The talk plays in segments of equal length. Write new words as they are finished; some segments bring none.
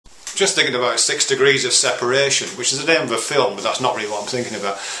just thinking about 6 Degrees of Separation, which is the name of a film, but that's not really what I'm thinking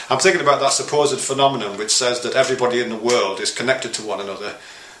about. I'm thinking about that supposed phenomenon which says that everybody in the world is connected to one another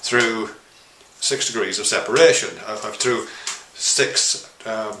through 6 degrees of separation, through 6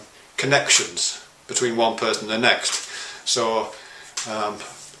 connections between one person and the next. So I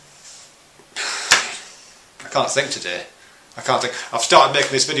can't think today. I can't think. I've started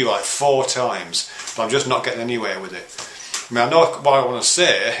making this video like 4 times, but I'm just not getting anywhere with it. I mean, I know what I want to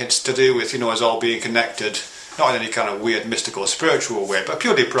say. It's to do with, you know, us all being connected, not in any kind of weird, mystical, spiritual way, but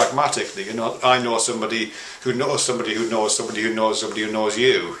purely pragmatically. You know, I know somebody who knows somebody who knows somebody who knows somebody who knows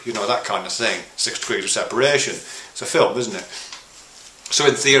you. You know, that kind of thing. 6 degrees of separation. It's a film, isn't it? So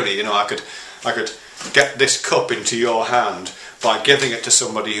in theory, you know, I could get this cup into your hand by giving it to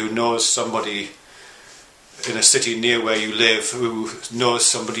somebody who knows somebody in a city near where you live, who knows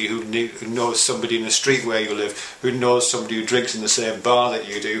somebody who knows somebody in the street where you live, who knows somebody who drinks in the same bar that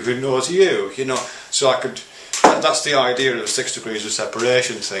you do, who knows you, you know. So I could, that's the idea of 6 degrees of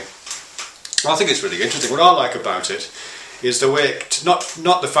separation thing. I think it's really interesting. What I like about it is the way,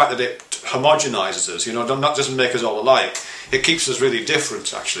 not the fact that it homogenises us, you know, not just make us all alike. It keeps us really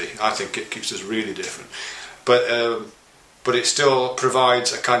different, actually. I think it keeps us really different. But it still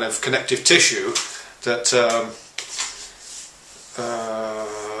provides a kind of connective tissue that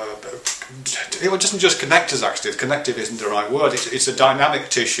it doesn't just connect us, actually. Connective isn't the right word. It's a dynamic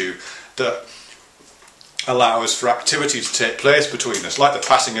tissue that allows for activity to take place between us, like the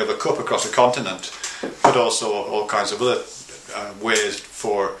passing of a cup across a continent, but also all kinds of other ways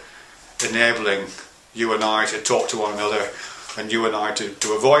for enabling you and I to talk to one another, and you and I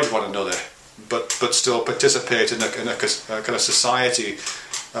to avoid one another, but still participate in a kind of society.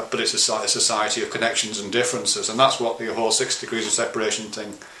 But it's a society of connections and differences, and that's what the whole 6 degrees of separation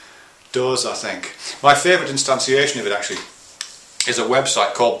thing does, I think. My favourite instantiation of it, actually, is a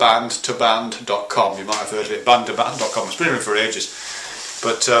website called bandtoband.com. You might have heard of it, bandtoband.com. It's been around for ages.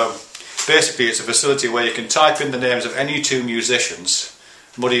 But basically it's a facility where you can type in the names of any 2 musicians,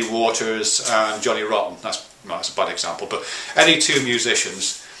 Muddy Waters and Johnny Rotten. That's a bad example, but any 2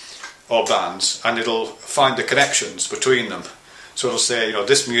 musicians or bands, and it'll find the connections between them. So it'll say, you know,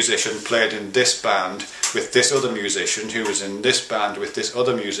 this musician played in this band with this other musician, who was in this band with this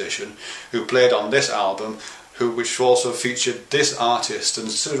other musician, who played on this album, which also featured this artist,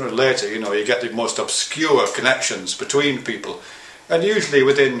 and sooner or later, you know, you get the most obscure connections between people, and usually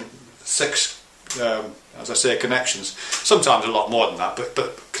within 6, as I say, connections. Sometimes a lot more than that,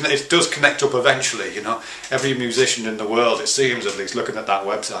 but it does connect up eventually, you know. Every musician in the world, it seems, at least looking at that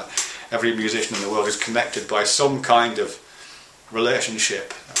website, every musician in the world is connected by some kind of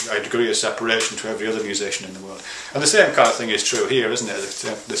relationship, a degree of separation to every other musician in the world. And the same kind of thing is true here, isn't it?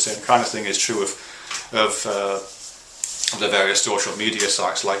 The same kind of thing is true of the various social media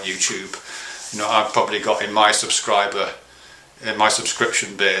sites like YouTube. You know, I've probably got in my subscription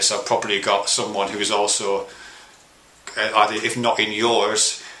base, I've probably got someone who is also, either if not in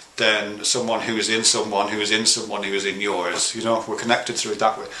yours, then someone who is in someone who is in someone who is in yours. You know, we're connected through it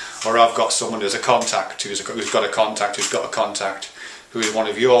that way. Or I've got someone who's a contact, who's got a contact, who's got a contact, who is one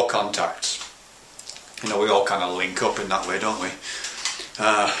of your contacts. You know, we all kind of link up in that way, don't we?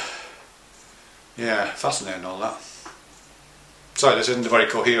 Yeah, fascinating, all that. Sorry, this isn't a very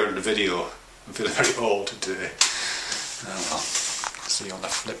coherent video. I'm feeling very old today. Oh well, see you on the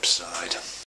flip side.